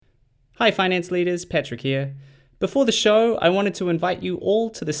Hi, finance leaders, Patrick here. Before the show, I wanted to invite you all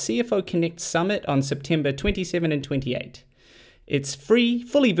to the CFO Connect Summit on September 27 and 28. It's free,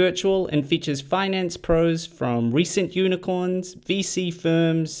 fully virtual, and features finance pros from recent unicorns, VC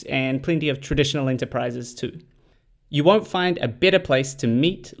firms, and plenty of traditional enterprises too. You won't find a better place to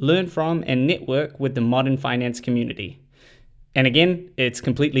meet, learn from, and network with the modern finance community. And again, it's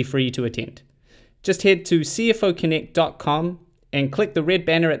completely free to attend. Just head to cfoconnect.com and click the red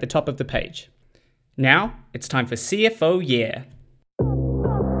banner at the top of the page. Now, it's time for CFO Yeah.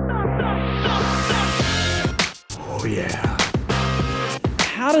 Oh yeah.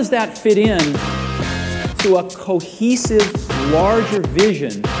 How does that fit in to a cohesive, larger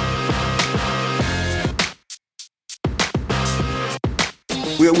vision?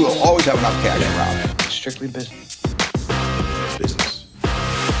 We will always have enough cash around. Strictly business. Business.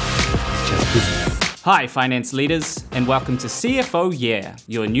 Hi, finance leaders, and welcome to CFO Yeah,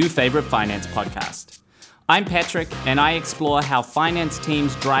 your new favorite finance podcast. I'm Patrick, and I explore how finance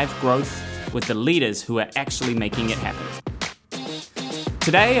teams drive growth with the leaders who are actually making it happen.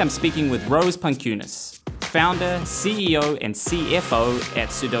 Today, I'm speaking with Rose Pankunis, founder, CEO, and CFO at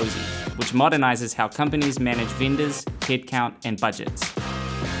Sudozi, which modernizes how companies manage vendors, headcount, and budgets.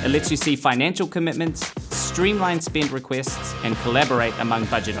 It lets you see financial commitments, streamline spend requests, and collaborate among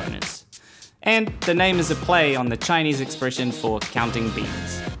budget owners. And the name is a play on the Chinese expression for counting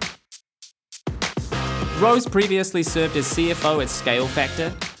beans. Rose previously served as CFO at Scale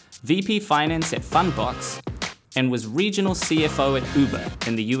Factor, VP Finance at Fundbox, and was regional CFO at Uber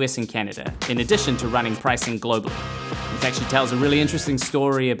in the US and Canada, in addition to running pricing globally. In fact, she tells a really interesting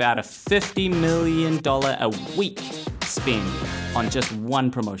story about a $50 million a week spend on just one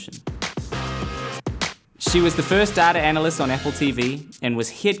promotion. She was the first data analyst on Apple TV and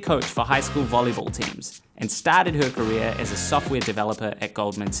was head coach for high school volleyball teams and started her career as a software developer at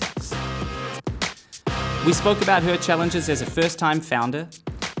Goldman Sachs. We spoke about her challenges as a first-time founder,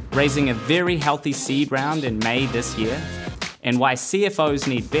 raising a very healthy seed round in May this year, and why CFOs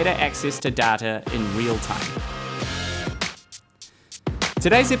need better access to data in real time.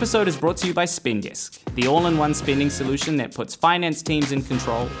 Today's episode is brought to you by Spendesk, the all-in-one spending solution that puts finance teams in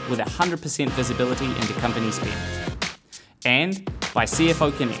control with 100% visibility into company spend. And by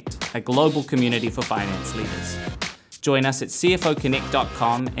CFO Connect, a global community for finance leaders. Join us at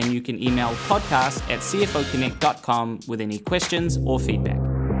cfoconnect.com and you can email podcast@cfoconnect.com with any questions or feedback.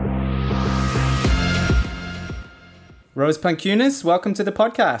 Rose Pankunis, welcome to the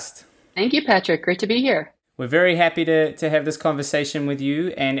podcast. Thank you, Patrick. Great to be here. We're very happy to have this conversation with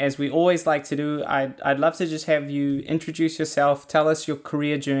you. And as we always like to do, I'd love to just have you introduce yourself, tell us your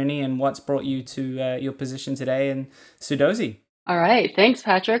career journey and what's brought you to your position today in Sudozi. All right. Thanks,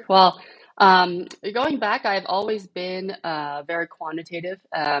 Patrick. Well, going back, I've always been very quantitative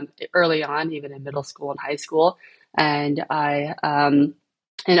early on, even in middle school and high school. And I,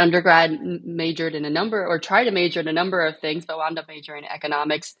 in undergrad, tried to major in a number of things, but wound up majoring in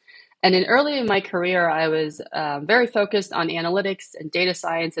economics. And early in my career, I was very focused on analytics and data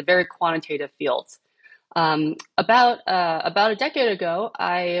science and very quantitative fields. About a decade ago,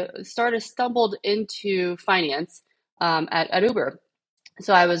 I stumbled into finance at Uber.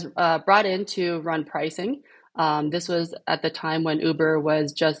 So I was brought in to run pricing. This was at the time when Uber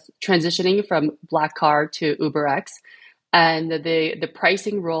was just transitioning from Black Car to UberX. And the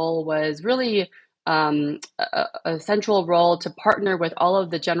pricing role was really a central role to partner with all of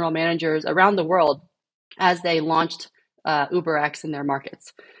the general managers around the world as they launched UberX in their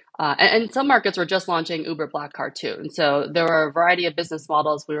markets. And some markets were just launching Uber Black Car too. And so there were a variety of business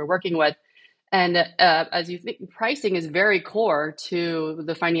models we were working with. And as you think, pricing is very core to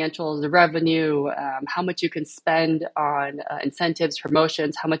the financials, the revenue, how much you can spend on incentives,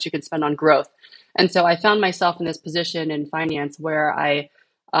 promotions, how much you can spend on growth. And so I found myself in this position in finance where I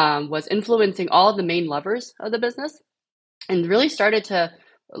was influencing all of the main levers of the business and really started to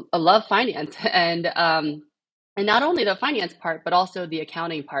love finance and not only the finance part, but also the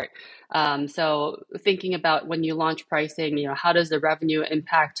accounting part. So thinking about when you launch pricing, how does the revenue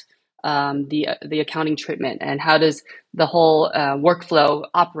impact the accounting treatment, and how does the whole workflow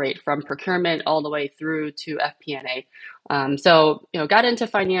operate from procurement all the way through to FP&A? So got into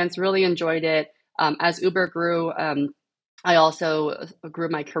finance, really enjoyed it. As Uber grew, I also grew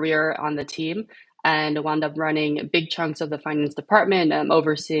my career on the team and wound up running big chunks of the finance department,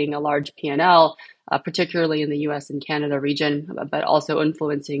 overseeing a large P&L, particularly in the US and Canada region, but also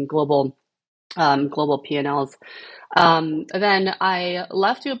influencing global P&Ls. Then I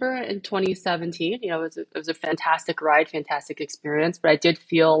left Uber in 2017. It was a fantastic ride, fantastic experience, but I did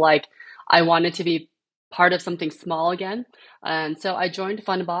feel like I wanted to be part of something small again. And so I joined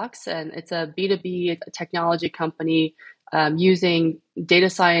Fundbox, and it's a B2B technology company using data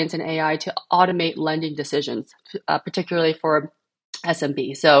science and AI to automate lending decisions, particularly for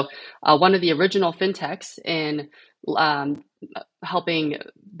SMB. So one of the original fintechs in um, helping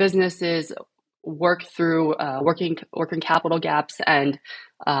businesses work through working capital gaps, and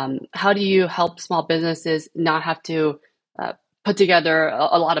how do you help small businesses not have to put together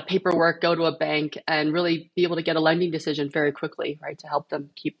a lot of paperwork, go to a bank, and really be able to get a lending decision very quickly, right, to help them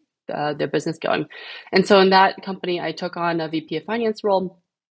keep their business going. And so in that company, I took on a VP of finance role.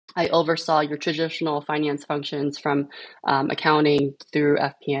 I oversaw your traditional finance functions from accounting through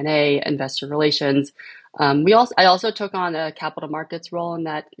FP&A, investor relations. I also took on a capital markets role in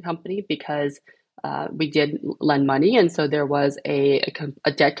that company because we did lend money, and so there was a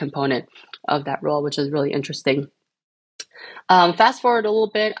debt component of that role, which is really interesting. Fast forward a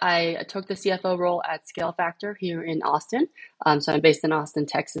little bit, I took the CFO role at Scale Factor here in Austin. So I'm based in Austin,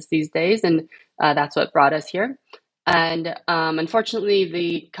 Texas these days, and that's what brought us here. And unfortunately,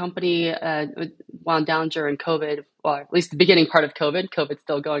 the company wound down during COVID, or at least the beginning part of COVID. COVID's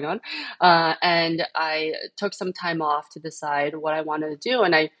still going on. And I took some time off to decide what I wanted to do.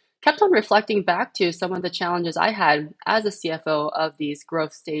 And I kept on reflecting back to some of the challenges I had as a CFO of these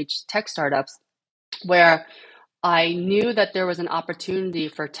growth stage tech startups, where I knew that there was an opportunity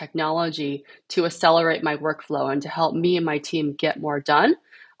for technology to accelerate my workflow and to help me and my team get more done.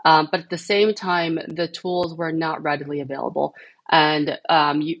 But at the same time, the tools were not readily available. And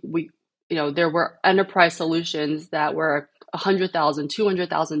there were enterprise solutions that were $100,000,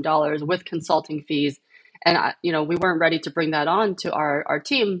 $200,000 with consulting fees. And we weren't ready to bring that on to our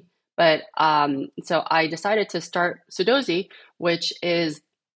team. But so I decided to start Sudozi, which is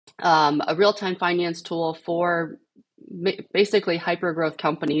a real-time finance tool for basically hyper-growth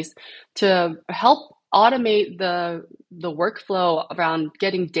companies to help automate the workflow around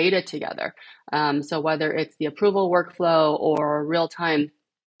getting data together. So whether it's the approval workflow or real-time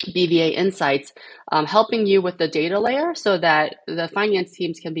BVA insights, helping you with the data layer so that the finance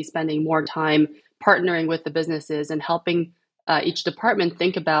teams can be spending more time partnering with the businesses and helping each department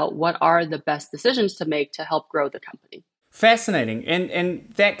think about what are the best decisions to make to help grow the company. Fascinating.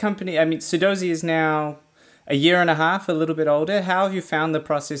 And that company, I mean, Sudozi is now a year and a half, a little bit older. How have you found the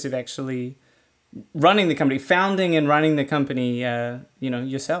process of actually running the company, founding and running the company,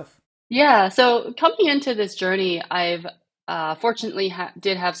 yourself? Yeah. So coming into this journey, I've fortunately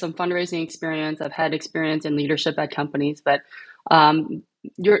did have some fundraising experience. I've had experience in leadership at companies, but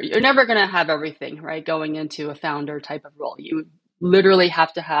you're never going to have everything, right? Going into a founder type of role, you literally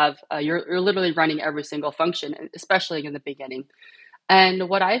have to have, you're literally running every single function, especially in the beginning. And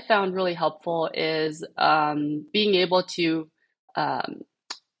what I found really helpful is being able to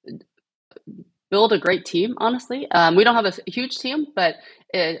build a great team, honestly. We don't have a huge team, but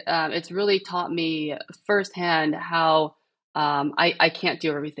it's really taught me firsthand how I can't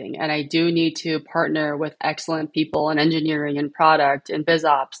do everything. And I do need to partner with excellent people in engineering and product and biz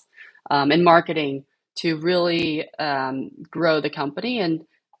ops and marketing to really grow the company. And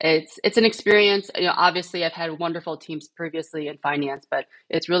it's an experience. Obviously, I've had wonderful teams previously in finance, but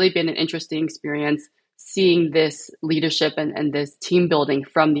it's really been an interesting experience seeing this leadership and this team building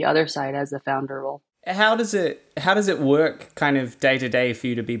from the other side as a founder role. How does it work kind of day to day for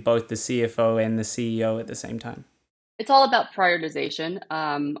you to be both the CFO and the CEO at the same time? It's all about prioritization.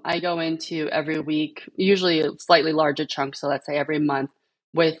 I go into every week, usually a slightly larger chunk, so let's say every month,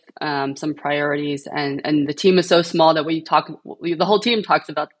 with some priorities, and the team is so small that the whole team talks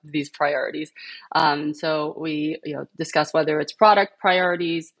about these priorities. So we discuss whether it's product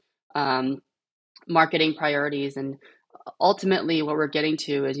priorities, marketing priorities, and ultimately what we're getting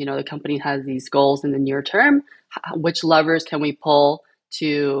to is the company has these goals in the near term. Which levers can we pull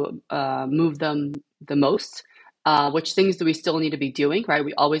to move them the most? Which things do we still need to be doing, right?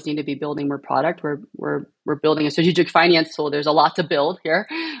 We always need to be building more product. We're building a strategic finance tool. There's a lot to build here,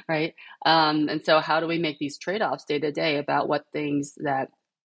 right? And so how do we make these trade-offs day to day about what things that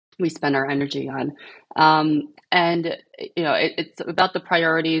we spend our energy on? And it's about the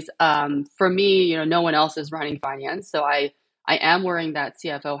priorities. For me, no one else is running finance, so I am wearing that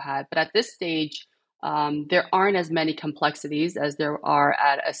CFO hat. But at this stage, there aren't as many complexities as there are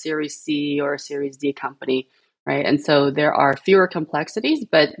at a Series C or a Series D company. Right. And so there are fewer complexities,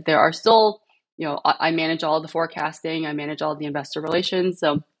 but there are still, I manage all the forecasting, I manage all the investor relations.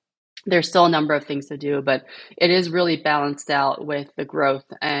 So there's still a number of things to do, but it is really balanced out with the growth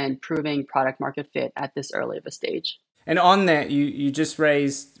and proving product market fit at this early of a stage. And on that, you just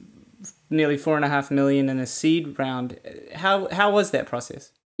raised nearly $4.5 million in a seed round. How was that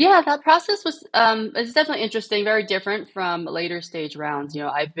process? Yeah, that process was it's definitely interesting, very different from later stage rounds.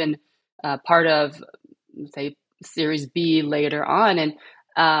 I've been part of, say, Series B later on,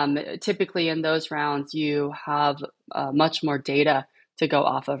 and typically in those rounds, you have much more data to go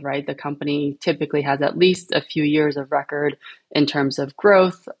off of, right? The company typically has at least a few years of record in terms of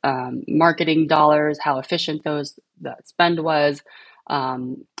growth, marketing dollars, how efficient that spend was,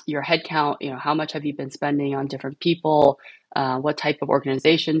 your headcount. How much have you been spending on different people? What type of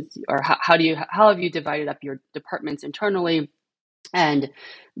organizations, or how have you divided up your departments internally? And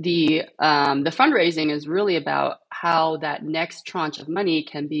the fundraising is really about how that next tranche of money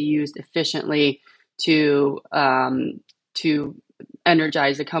can be used efficiently to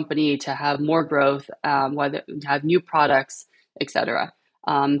energize the company, to have more growth, whether to have new products, etc.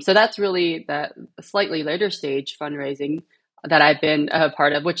 So that's really the slightly later stage fundraising that I've been a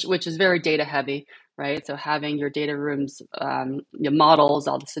part of, which is very data heavy, right? So having your data rooms, your models,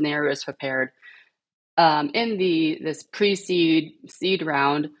 all the scenarios prepared. In this pre-seed seed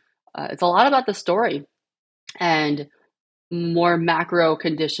round, it's a lot about the story and more macro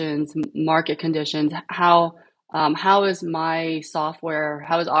conditions, market conditions. How is our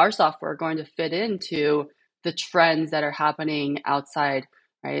software going to fit into the trends that are happening outside,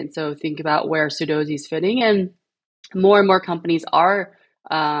 right? And so think about where Sudozi is fitting, and more companies are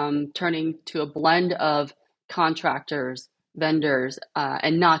turning to a blend of contractors, vendors,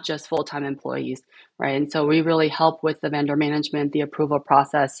 and not just full-time employees, right? And so we really help with the vendor management, the approval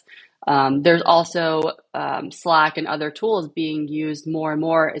process. There's also Slack and other tools being used more and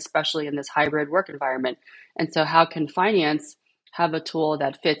more, especially in this hybrid work environment. And so how can finance have a tool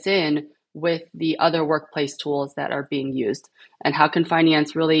that fits in with the other workplace tools that are being used? And how can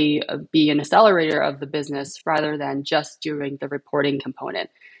finance really be an accelerator of the business rather than just doing the reporting component?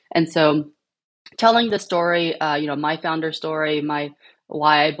 And so telling the story, my founder story,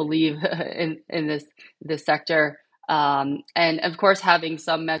 why I believe in this sector, and of course having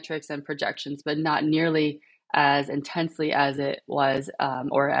some metrics and projections, but not nearly as intensely as it was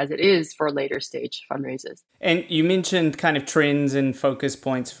or as it is for later stage fundraisers. And you mentioned kind of trends and focus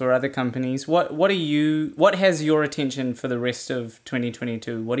points for other companies. What has your attention for the rest of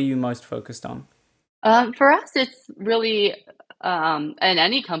 2022? What are you most focused on? For us, it's really, and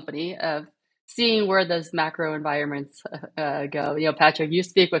any company, seeing where those macro environments go. Patrick, you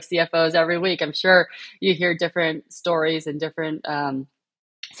speak with CFOs every week. I'm sure you hear different stories and different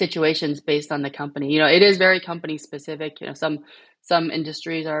situations based on the company. It is very company specific. Some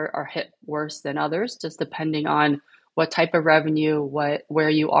industries are hit worse than others, just depending on what type of revenue, where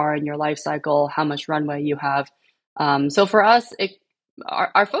you are in your life cycle, how much runway you have. So for us,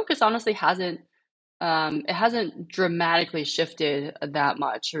 our focus honestly hasn't dramatically shifted that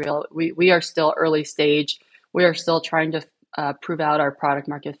much. We are still early stage. We are still trying to prove out our product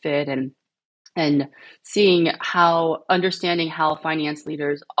market fit, and understanding how finance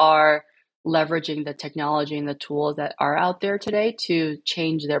leaders are leveraging the technology and the tools that are out there today to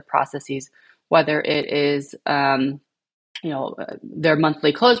change their processes, whether it is their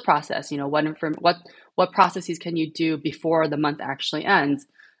monthly close process. What processes can you do before the month actually ends?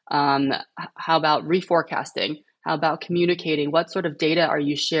 How about reforecasting? How about communicating? What sort of data are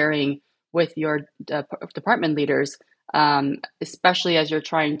you sharing with your department leaders, especially as you're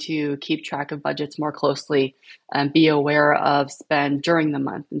trying to keep track of budgets more closely and be aware of spend during the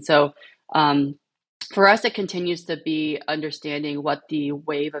month? And so for us, it continues to be understanding what the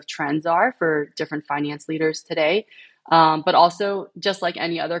wave of trends are for different finance leaders today, but also, just like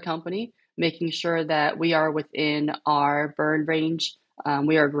any other company, making sure that we are within our burn range.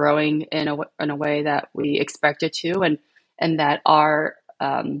 We are growing in a way that we expect it to, and that our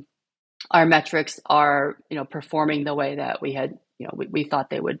metrics are performing the way that we thought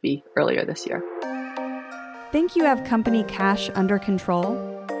they would be earlier this year. Think you have company cash under control?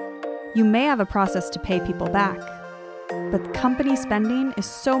 You may have a process to pay people back, but company spending is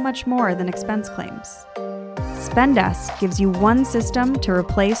so much more than expense claims. Spendesk gives you one system to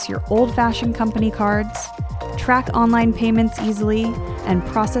replace your old-fashioned company cards, track online payments easily, and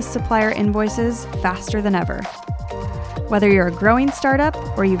process supplier invoices faster than ever. Whether you're a growing startup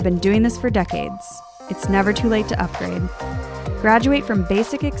or you've been doing this for decades, it's never too late to upgrade. Graduate from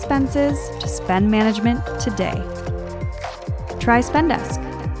basic expenses to spend management today. Try Spendesk.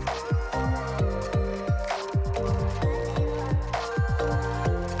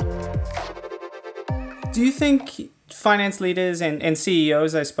 Do you think finance leaders and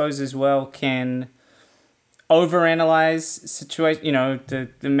CEOs, I suppose, as well, can overanalyze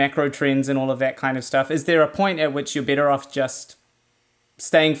the macro trends and all of that kind of stuff? Is there a point at which you're better off just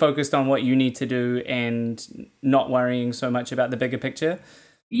staying focused on what you need to do and not worrying so much about the bigger picture?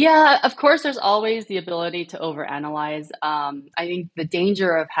 Yeah, of course, there's always the ability to overanalyze. I think the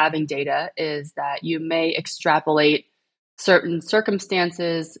danger of having data is that you may extrapolate certain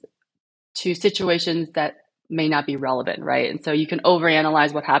circumstances to situations that may not be relevant, right? And so you can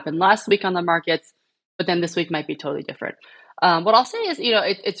overanalyze what happened last week on the markets, but then this week might be totally different. What I'll say is,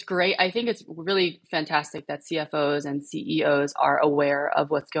 it's great. I think it's really fantastic that CFOs and CEOs are aware of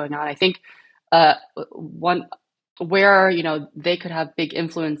what's going on. I think one where they could have big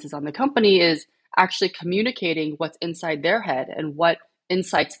influences on the company is actually communicating what's inside their head and what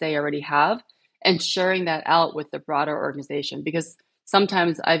insights they already have and sharing that out with the broader organization, because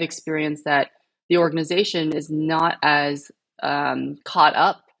sometimes I've experienced that the organization is not as caught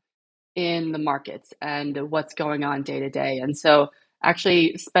up in the markets and what's going on day to day. And so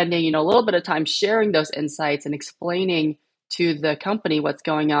actually spending, a little bit of time sharing those insights and explaining to the company what's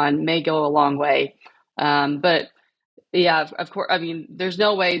going on may go a long way. But yeah, of course, I mean, there's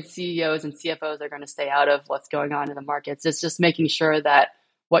no way CEOs and CFOs are going to stay out of what's going on in the markets. It's just making sure that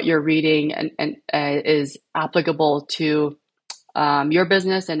what you're reading and is applicable to your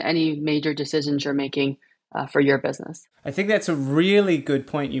business and any major decisions you're making for your business. I think that's a really good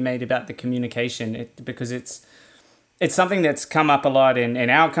point you made about the communication, because it's something that's come up a lot in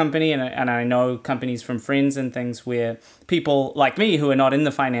our company, and I know companies from friends and things where people like me who are not in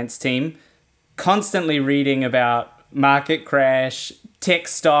the finance team constantly reading about market crash, tech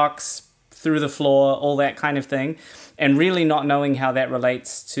stocks through the floor, all that kind of thing, and really not knowing how that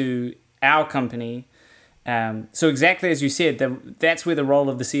relates to our company. So exactly as you said, that's where the role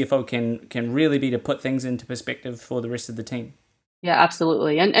of the CFO can really be, to put things into perspective for the rest of the team. Yeah,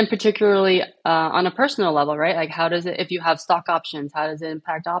 absolutely. And particularly on a personal level, right? Like, how does it, if you have stock options, how does it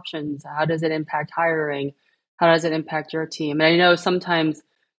impact options? How does it impact hiring? How does it impact your team? And I know sometimes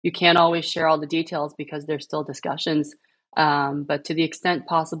you can't always share all the details because there's still discussions. But to the extent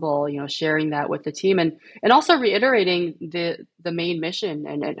possible, sharing that with the team and also reiterating the main mission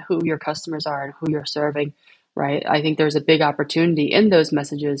and who your customers are and who you're serving, right? I think there's a big opportunity in those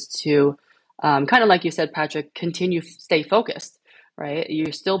messages to kind of like you said, Patrick, stay focused, right?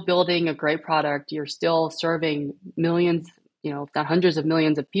 You're still building a great product. You're still serving millions, if not hundreds of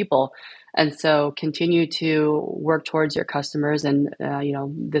millions of people. And so continue to work towards your customers. And,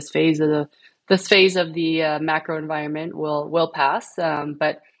 this phase of the macro environment will pass,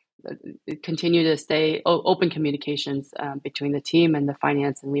 but continue to stay open communications between the team and the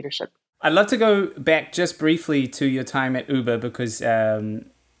finance and leadership. I'd love to go back just briefly to your time at Uber, because during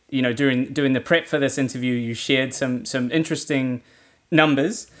the prep for this interview, you shared some interesting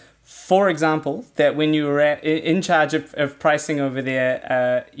numbers. For example, that when you were in charge of pricing over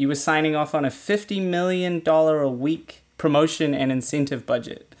there, you were signing off on a $50 million a week promotion and incentive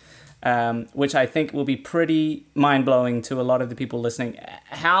budget, which I think will be pretty mind-blowing to a lot of the people listening.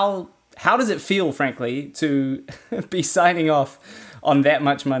 How does it feel, frankly, to be signing off on that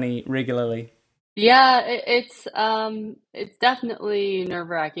much money regularly? Yeah, it's definitely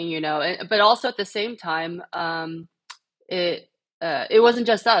nerve-wracking, but also at the same time, it wasn't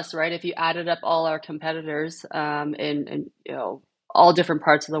just us, right? If you added up all our competitors in all different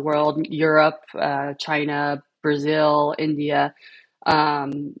parts of the world, Europe, China, Brazil, India,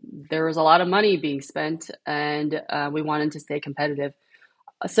 there was a lot of money being spent, and we wanted to stay competitive.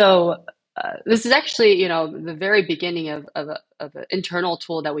 So this is actually, the very beginning of an internal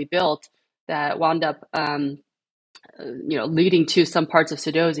tool that we built that wound up, leading to some parts of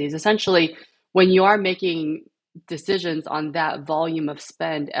Sudozi. Is essentially when you are making decisions on that volume of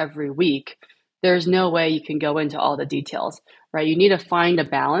spend every week, there's no way you can go into all the details, right? You need to find a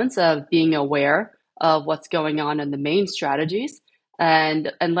balance of being aware of what's going on in the main strategies and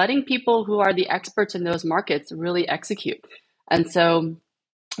letting people who are the experts in those markets really execute. And so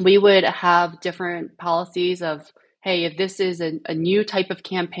we would have different policies of, hey, if this is a new type of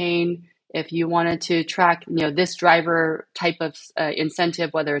campaign, if you wanted to track, this driver type of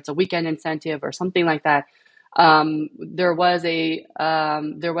incentive, whether it's a weekend incentive or something like that, there was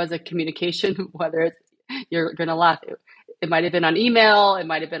a communication, whether it's, you're going to laugh. It might have been on email. It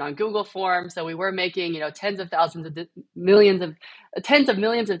might have been on Google Forms. So we were making, tens of millions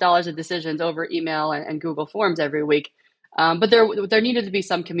of dollars of decisions over email and Google Forms every week. But there needed to be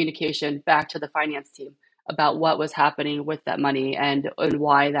some communication back to the finance team about what was happening with that money and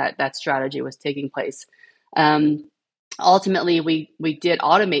why that strategy was taking place. Ultimately, we did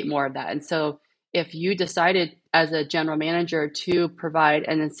automate more of that. And so if you decided as a general manager to provide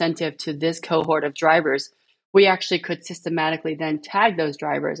an incentive to this cohort of drivers, we actually could systematically then tag those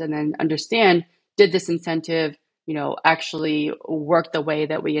drivers and then understand, did this incentive, actually work the way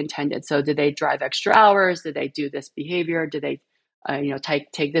that we intended? So did they drive extra hours? Did they do this behavior? Did they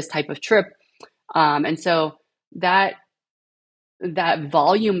take this type of trip. And so that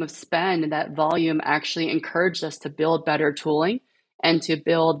volume of spend and that volume actually encouraged us to build better tooling and to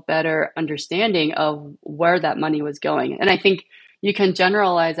build better understanding of where that money was going. And I think you can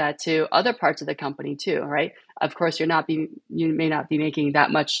generalize that to other parts of the company too, right? Of course, you may not be making that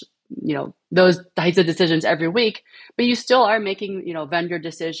much, those types of decisions every week, but you still are making, vendor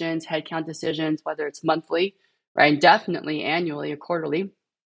decisions, headcount decisions, whether it's monthly, right? Definitely annually or quarterly.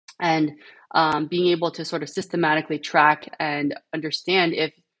 And being able to sort of systematically track and understand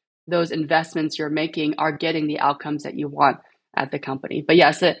if those investments you're making are getting the outcomes that you want at the company. But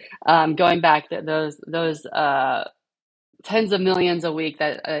yes, going back to those tens of millions a week,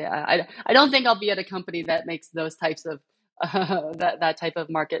 that I don't think I'll be at a company that makes those types of that type of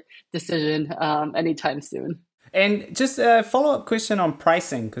market decision anytime soon. And just a follow-up question on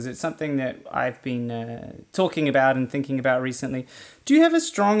pricing, because it's something that I've been talking about and thinking about recently. Do you have a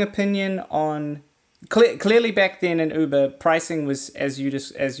strong opinion on... Clearly back then in Uber, pricing was, as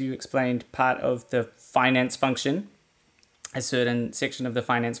you explained, part of the finance function, a certain section of the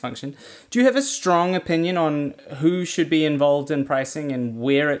finance function. Do you have a strong opinion on who should be involved in pricing and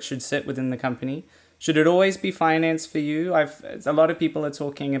where it should sit within the company? Should it always be finance for you? A lot of people are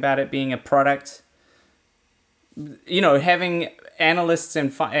talking about it being a product, having analysts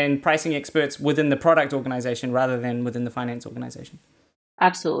and pricing experts within the product organization rather than within the finance organization.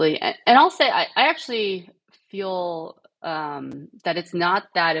 Absolutely. And I'll say I actually feel that it's not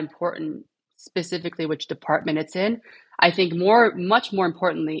that important specifically which department it's in. I think much more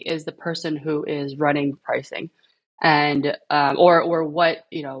importantly is the person who is running pricing, and or what,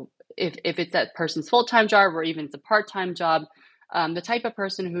 if it's that person's full-time job or even it's a part-time job, the type of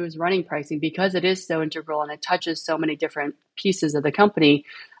person who's running pricing, because it is so integral and it touches so many different pieces of the company.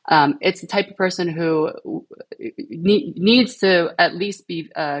 It's the type of person who needs to at least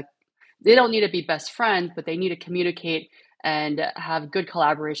be, they don't need to be best friends, but they need to communicate and have good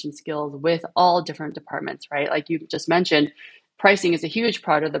collaboration skills with all different departments, right? Like you just mentioned, pricing is a huge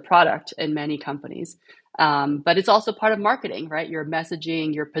part of the product in many companies, but it's also part of marketing, right? Your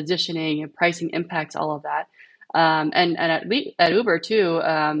messaging, your positioning, your pricing impacts all of that. And at Uber too,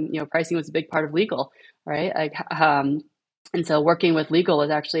 pricing was a big part of legal, right? And so working with legal is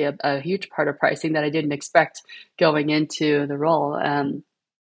actually a huge part of pricing that I didn't expect going into the role.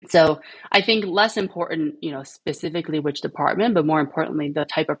 So I think less important, specifically which department, but more importantly, the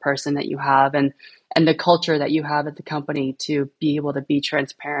type of person that you have and the culture that you have at the company to be able to be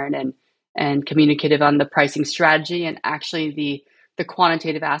transparent and communicative on the pricing strategy and actually the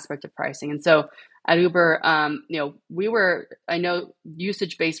quantitative aspect of pricing. And so at Uber, I know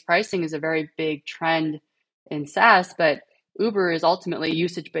usage-based pricing is a very big trend in SaaS, but Uber is ultimately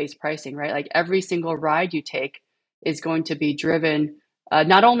usage-based pricing, right? Like every single ride you take is going to be driven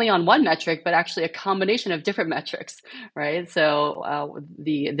not only on one metric, but actually a combination of different metrics, right? So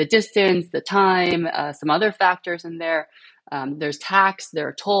the distance, the time, some other factors in there. There's tax, there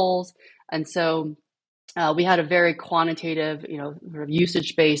are tolls, and so we had a very quantitative, sort of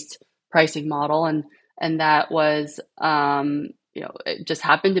usage-based pricing model, and that was it just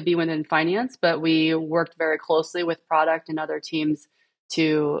happened to be within finance, but we worked very closely with product and other teams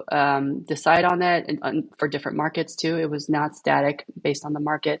to decide on that, and for different markets too. It was not static based on the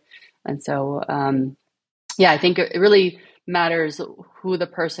market. And so I think it really matters who the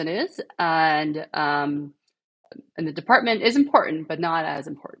person is, and the department is important, but not as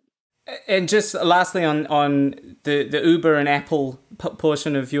important. And just lastly on the Uber and Apple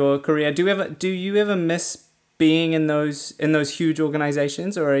portion of your career, do you ever miss being in those huge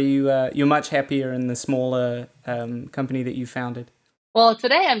organizations, or are you're much happier in the smaller company that you founded? Well,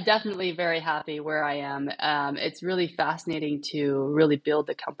 today I'm definitely very happy where I am. It's really fascinating to really build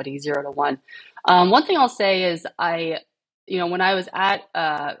the company 0 to 1. One thing I'll say is when I was at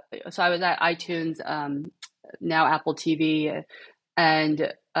iTunes, now Apple TV,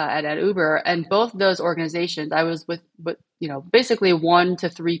 and at Uber, and both those organizations, I was with basically 1 to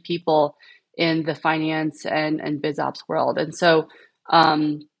 3 people in the finance and biz ops world, and so I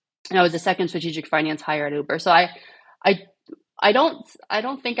was the second strategic finance hire at Uber. So I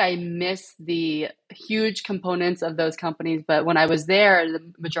don't think I miss the huge components of those companies, but when I was there,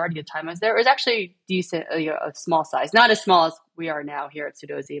 the majority of the time I was there, it was actually decent, a small size, not as small as we are now here at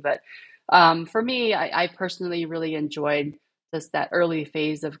Sudozi, but for me, I personally really enjoyed just that early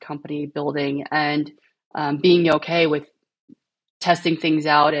phase of company building and being okay with testing things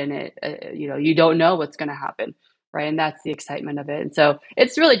out, and you don't know what's going to happen, right? And that's the excitement of it. And so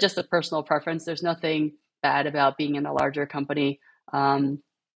it's really just a personal preference. There's nothing bad about being in a larger company.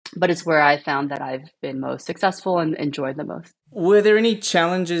 but it's where I found that I've been most successful and enjoyed the most. Were there any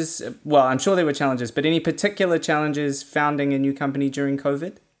challenges? Well, I'm sure there were challenges, but any particular challenges founding a new company during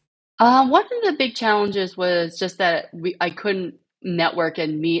COVID? One of the big challenges was just that I couldn't network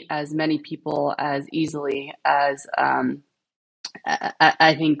and meet as many people as easily as I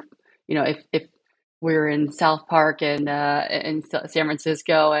think, if we're in South Park and in San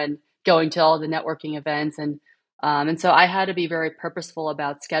Francisco and going to all the networking events, and so I had to be very purposeful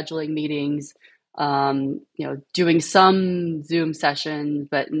about scheduling meetings, doing some Zoom sessions,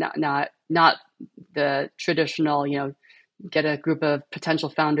 but not the traditional, get a group of potential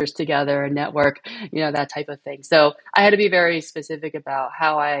founders together and network, that type of thing. So I had to be very specific about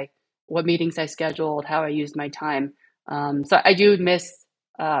what meetings I scheduled, how I used my time. So I do miss,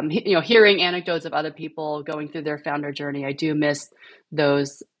 hearing anecdotes of other people going through their founder journey. I do miss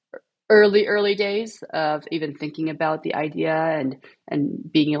those early days of even thinking about the idea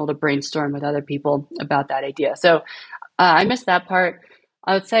and being able to brainstorm with other people about that idea. So I miss that part.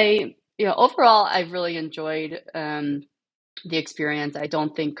 I would say, overall, I've really enjoyed the experience. I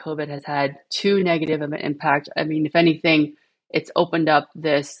don't think COVID has had too negative of an impact. I mean, if anything, it's opened up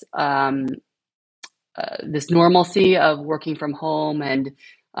this normalcy of working from home and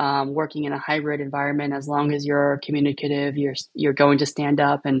working in a hybrid environment. As long as you're communicative, you're going to stand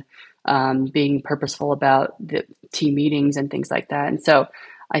up and being purposeful about the team meetings and things like that. And so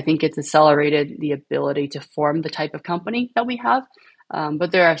I think it's accelerated the ability to form the type of company that we have.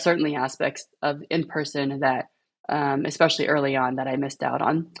 But there are certainly aspects of in-person that, especially early on, that I missed out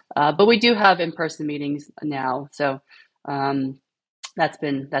on. But we do have in-person meetings now. So that's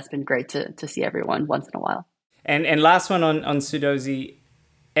been great to see everyone once in a while. And last one on Sudozi.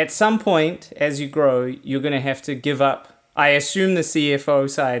 At some point, as you grow, you're going to have to give up, I assume, the CFO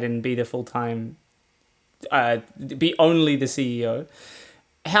side and be the full-time, be only the CEO.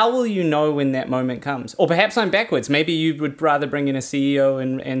 How will you know when that moment comes? Or perhaps I'm backwards. Maybe you would rather bring in a CEO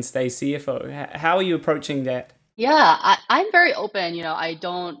and stay CFO. How are you approaching that? Yeah, I'm very open. I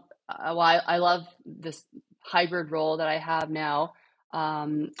don't, I love this hybrid role that I have now.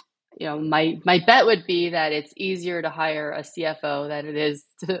 My bet would be that it's easier to hire a CFO than it is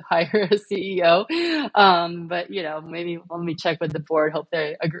to hire a CEO. But maybe let me check with the board. Hope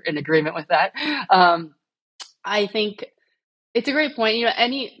they're in agreement with that. I think it's a great point.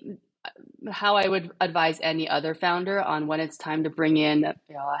 How I would advise any other founder on when it's time to bring in a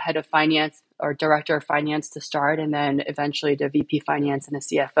head of finance or director of finance to start, and then eventually to VP finance and a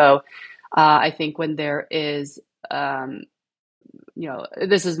CFO. I think when there is,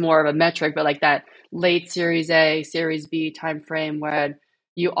 this is more of a metric, but like that late Series A, Series B timeframe where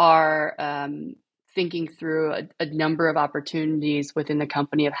you are thinking through a number of opportunities within the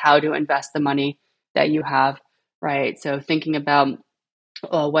company of how to invest the money that you have, right? So thinking about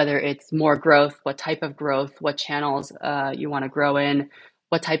whether it's more growth, what type of growth, what channels you want to grow in,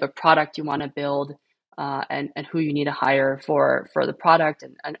 what type of product you want to build, and who you need to hire for the product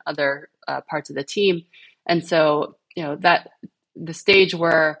and other parts of the team. And so, that the stage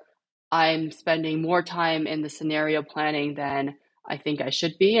where I'm spending more time in the scenario planning than I think I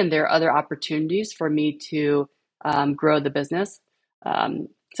should be, and there are other opportunities for me to grow the business.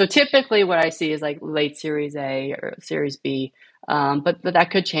 So typically what I see is like late Series A or Series B, but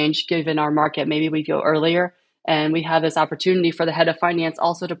that could change given our market. Maybe we go earlier and we have this opportunity for the head of finance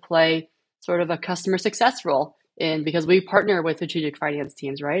also to play sort of a customer success role because we partner with strategic finance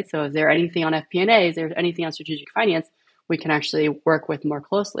teams, right? So is there anything on FP&A? Is there anything on strategic finance we can actually work with more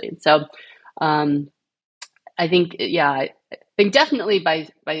closely? And so I think definitely by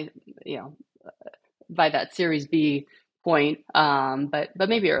that Series B point, but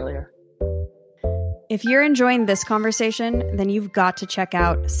maybe earlier. If you're enjoying this conversation, then you've got to check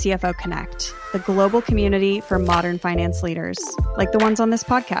out CFO Connect, the global community for modern finance leaders, like the ones on this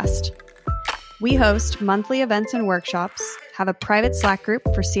podcast. We host monthly events and workshops, have a private Slack group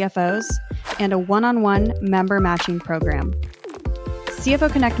for CFOs, and a one-on-one member matching program.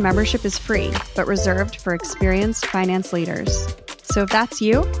 CFO Connect membership is free, but reserved for experienced finance leaders. So if that's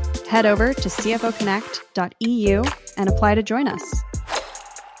you, head over to cfoconnect.eu and apply to join us.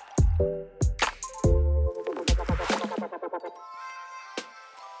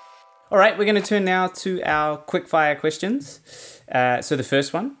 All right, we're going to turn now to our quickfire questions. So the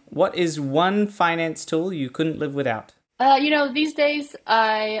first one, what is one finance tool you couldn't live without? These days,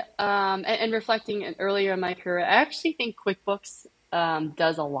 and reflecting earlier in my career, I actually think QuickBooks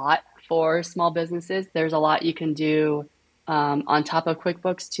does a lot for small businesses. There's a lot you can do on top of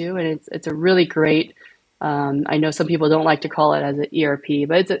QuickBooks too, and it's a really great I know some people don't like to call it as an ERP,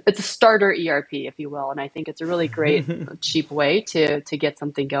 but it's a starter ERP, if you will. And I think it's a really great, cheap way to get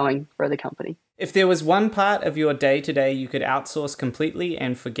something going for the company. If there was one part of your day-to-day you could outsource completely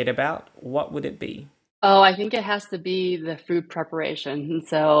and forget about, what would it be? Oh, I think it has to be the food preparation. And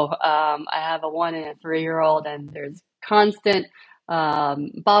so I have a 1 and a 3-year-old, and there's constant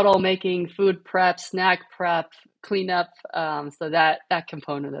bottle making, food prep, snack prep, cleanup. So that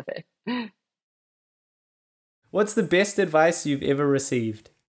component of it. What's the best advice you've ever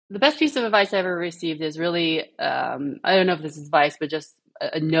received? The best piece of advice I ever received is really, I don't know if this is advice, but just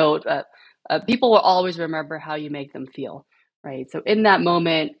a note. People will always remember how you make them feel, right? So in that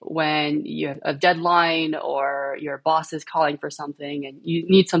moment when you have a deadline or your boss is calling for something and you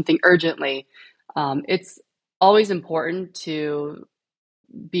need something urgently, it's always important to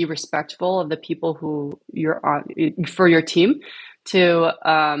be respectful of the people who you're on for your team, to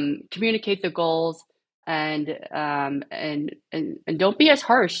communicate the goals, and don't be as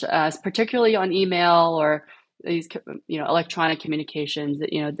harsh, particularly on email or these electronic communications.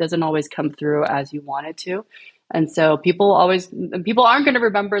 That it doesn't always come through as you want it to, and so people aren't going to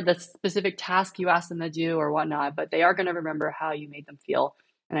remember the specific task you asked them to do or whatnot, but they are going to remember how you made them feel,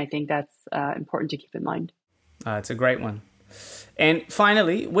 and I think that's important to keep in mind. It's a great one. And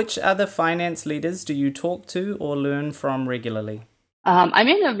finally, which other finance leaders do you talk to or learn from regularly? I'm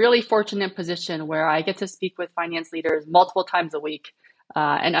in a really fortunate position where I get to speak with finance leaders multiple times a week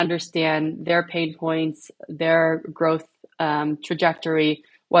and understand their pain points, their growth trajectory,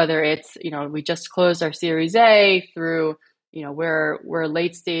 whether it's, we just closed our Series A through, we're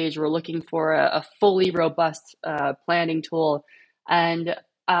late stage, we're looking for a fully robust planning tool. And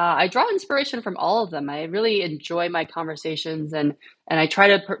I draw inspiration from all of them. I really enjoy my conversations, and I try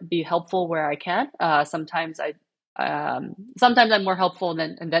to be helpful where I can. Sometimes I'm more helpful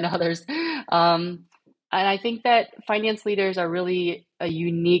than others. And I think that finance leaders are really a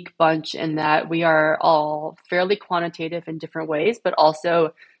unique bunch in that we are all fairly quantitative in different ways, but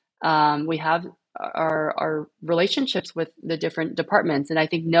also we have our relationships with the different departments. And I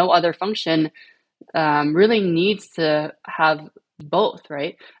think no other function really needs to have both,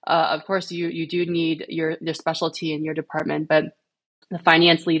 right? Of course, you do need your specialty in your department, but the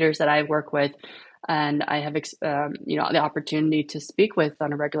finance leaders that I work with and I have the opportunity to speak with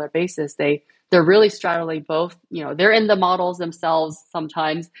on a regular basis, they're really straddling both. They're in the models themselves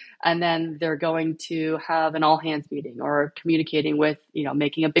sometimes, and then they're going to have an all hands meeting or communicating with,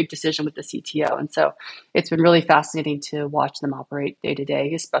 making a big decision with the CTO. And so it's been really fascinating to watch them operate day to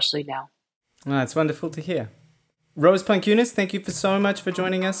day, especially now. Well, it's wonderful to hear. Rose Plankunas, thank you so much for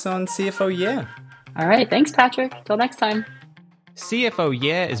joining us on CFO Yeah. All right. Thanks, Patrick. Till next time. CFO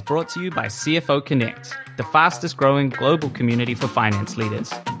Yeah is brought to you by CFO Connect, the fastest growing global community for finance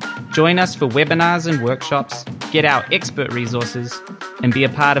leaders. Join us for webinars and workshops, get our expert resources, and be a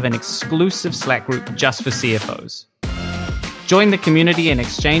part of an exclusive Slack group just for CFOs. Join the community and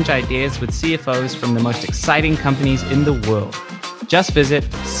exchange ideas with CFOs from the most exciting companies in the world. Just visit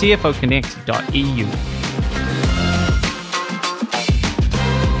cfoconnect.eu.